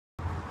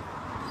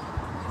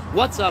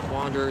What's up,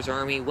 Wanderers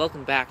Army?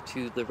 Welcome back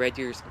to the Red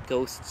Deer's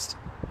Ghosts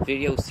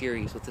video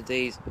series, with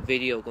today's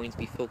video going to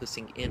be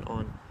focusing in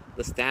on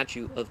the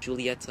statue of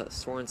Julietta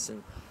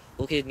Sorensen,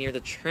 located near the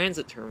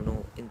transit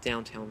terminal in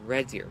downtown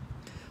Red Deer.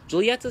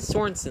 Julietta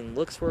Sorensen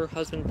looks for her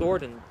husband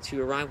Gordon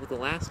to arrive with the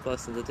last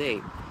bus of the day.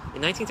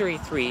 In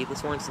 1933, the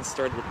Sorensens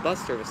started a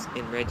bus service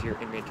in Red Deer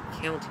and Red Deer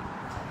County.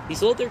 He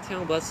sold their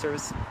town bus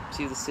service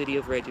to the city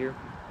of Red Deer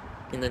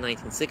in the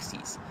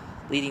 1960s,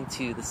 leading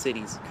to the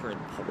city's current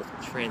public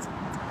transit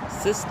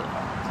system.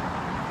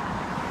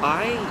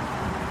 I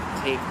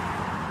take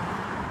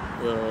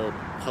the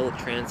public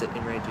transit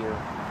in Red Deer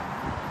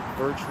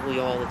virtually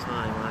all the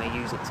time. I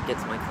use it to get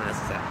to my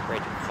classes at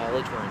Red Deer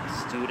College, where I'm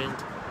a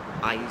student.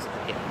 I use it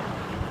to get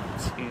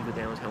to the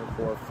downtown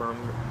core from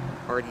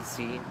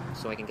RDC,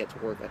 so I can get to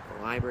work at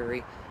the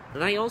library.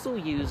 And I also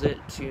use it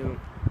to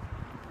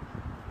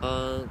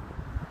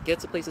get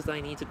to places that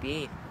I need to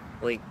be,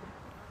 like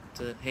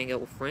to hang out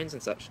with friends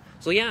and such.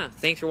 So yeah,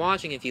 thanks for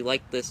watching. If you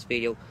liked this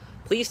video,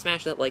 please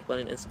smash that like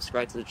button and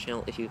subscribe to the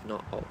channel if you've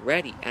not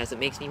already, as it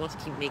makes me want to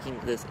keep making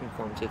this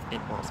informative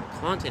and awesome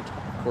content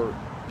for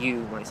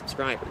you, my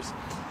subscribers.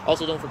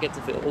 Also, don't forget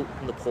to vote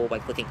in the poll by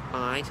clicking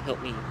I to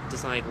help me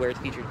decide where to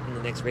feature in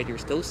the next Red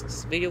Deer's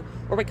Ghosts video,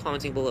 or by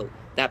commenting below.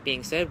 That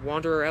being said,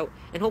 Wanderer out,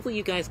 and hopefully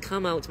you guys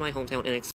come out to my hometown and